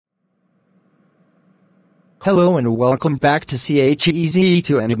Hello and welcome back to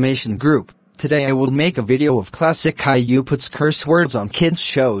CHEZ2 Animation Group. Today I will make a video of classic Caillou puts curse words on kids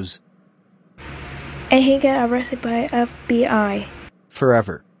shows. And he got arrested by FBI.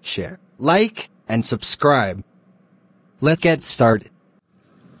 Forever, share, like, and subscribe. Let's get started.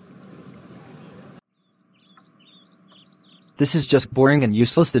 This is just boring and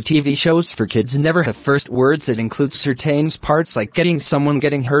useless. The TV shows for kids never have first words that include certain parts like someone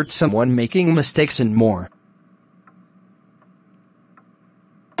getting hurt, someone making mistakes and more.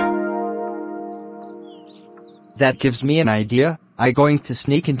 That gives me an idea. I'm going to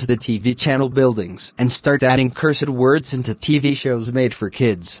sneak into the TV channel buildings and start adding cursed words into TV shows made for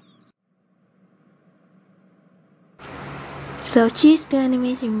kids. So choose the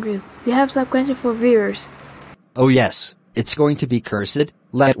animation group. We have some questions for viewers. Oh yes, it's going to be cursed.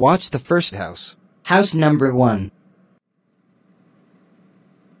 Let's watch the first house. House number 1.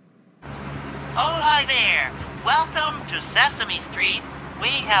 Oh, hi there. Welcome to Sesame Street. We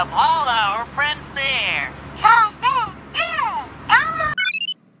have all our friends there.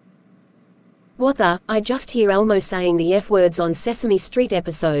 What the? I just hear Elmo saying the F words on Sesame Street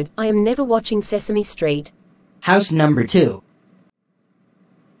episode. I am never watching Sesame Street. House number 2.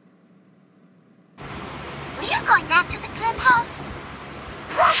 Are you going back to the kid house?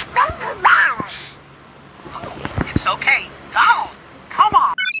 Yes, Baby Mouse. It's okay. Go. Come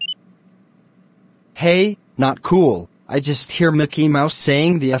on. Hey, not cool. I just hear Mickey Mouse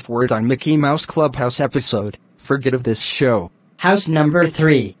saying the F word on Mickey Mouse Clubhouse episode. Forget of this show. House number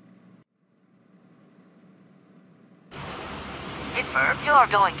 3. If you're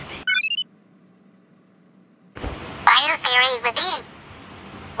going to be. Final theory within.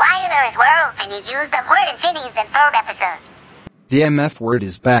 Why there is world and you use the word in Phineas and Ferb episode? The MF word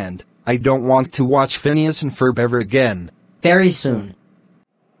is banned. I don't want to watch Phineas and Ferb ever again. Very soon.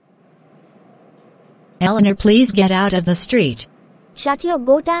 Eleanor, please get out of the street. Shut your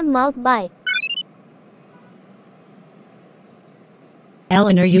goddamn mouth, bye.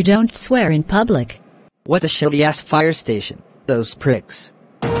 Eleanor, you don't swear in public. What a shitty-ass fire station. Those pricks.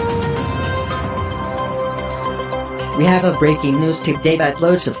 We have a breaking news today that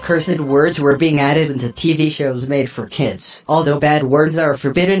loads of cursed words were being added into TV shows made for kids. Although bad words are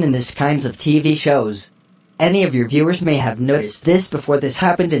forbidden in this kinds of TV shows. Any of your viewers may have noticed this before this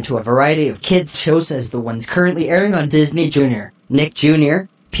happened into a variety of kids shows as the ones currently airing on Disney Junior, Nick Jr.,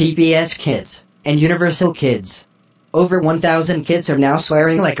 PBS Kids, and Universal Kids. Over 1,000 kids are now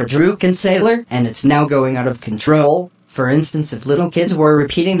swearing like a drunken sailor, and it's now going out of control. For instance, if little kids were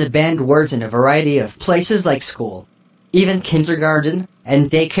repeating the banned words in a variety of places like school, even kindergarten, and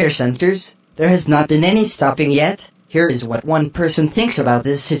daycare centers, there has not been any stopping yet. Here is what one person thinks about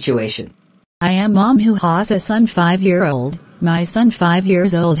this situation. I am mom who has a son 5-year-old. My son 5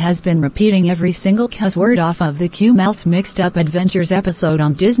 years old has been repeating every single cuss word off of the Q Mouse Mixed Up Adventures episode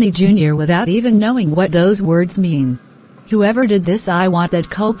on Disney Junior without even knowing what those words mean. Whoever did this, I want that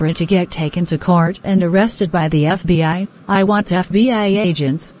culprit to get taken to court and arrested by the FBI. I want FBI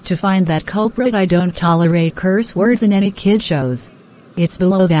agents to find that culprit. I don't tolerate curse words in any kid shows. It's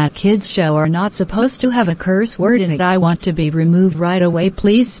below that kids show are not supposed to have a curse word in it. I want to be removed right away.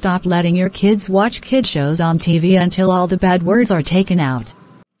 Please stop letting your kids watch kid shows on TV until all the bad words are taken out.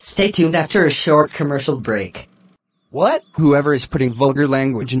 Stay tuned after a short commercial break. What? Whoever is putting vulgar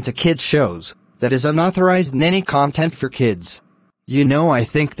language into kids shows, that is unauthorized in any content for kids. You know, I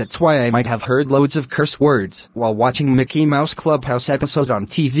think that's why I might have heard loads of curse words while watching Mickey Mouse Clubhouse episode on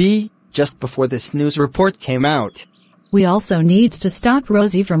TV, just before this news report came out. We also needs to stop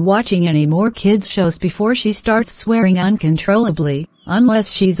Rosie from watching any more kids shows before she starts swearing uncontrollably, unless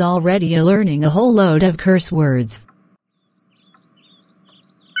she's already learning a whole load of curse words.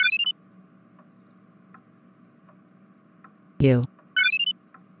 You.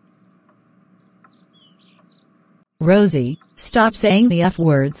 Rosie, stop saying the F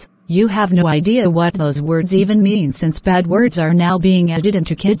words. You have no idea what those words even mean since bad words are now being added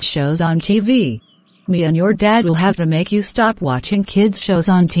into kids shows on TV. Me and your dad will have to make you stop watching kids shows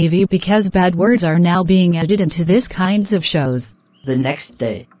on TV because bad words are now being added into this kinds of shows. The next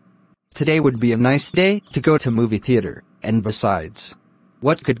day. Today would be a nice day to go to movie theater, and besides,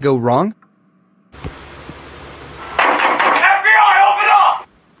 what could go wrong? FBI, open up!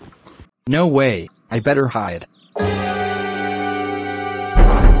 No way, I better hide.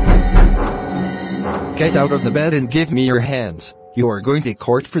 Get out of the bed and give me your hands. You are going to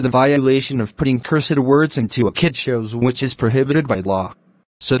court for the violation of putting cursed words into a kid shows, which is prohibited by law.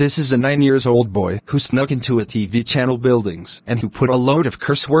 So this is a 9-year-old boy who snuck into a TV channel buildings and who put a load of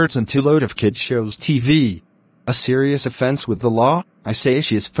curse words into load of kid shows TV. A serious offense with the law? I say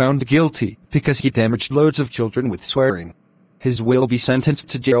she is found guilty because he damaged loads of children with swearing. His will be sentenced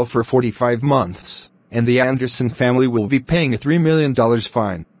to jail for 45 months, and the Anderson family will be paying a $3 million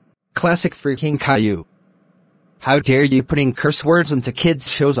fine. Classic freaking Caillou. How dare you putting curse words into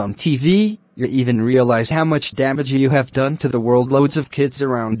kids' shows on TV? You even realize how much damage you have done to the world? Loads of kids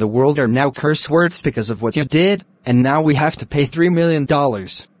around the world are now curse words because of what you did, and now we have to pay $3 million.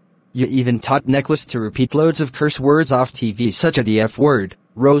 You even taught Necklace to repeat loads of curse words off TV such as the F word.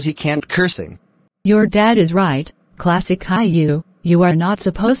 Rosie can't cursing. Your dad is right, classic Caillou. You are not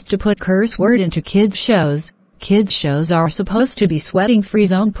supposed to put curse word into kids shows. Kids shows are supposed to be sweating free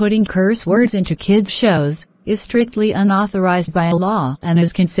zone. Putting curse words into kids shows is strictly unauthorized by law and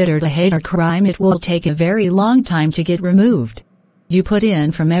is considered a hate crime. It will take a very long time to get removed. You put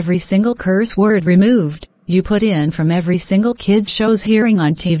in from every single curse word removed. You put in from every single kids shows hearing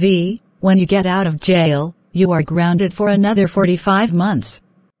on TV. When you get out of jail, you are grounded for another 45 months.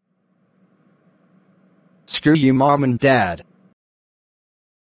 Screw you, Mom and Dad.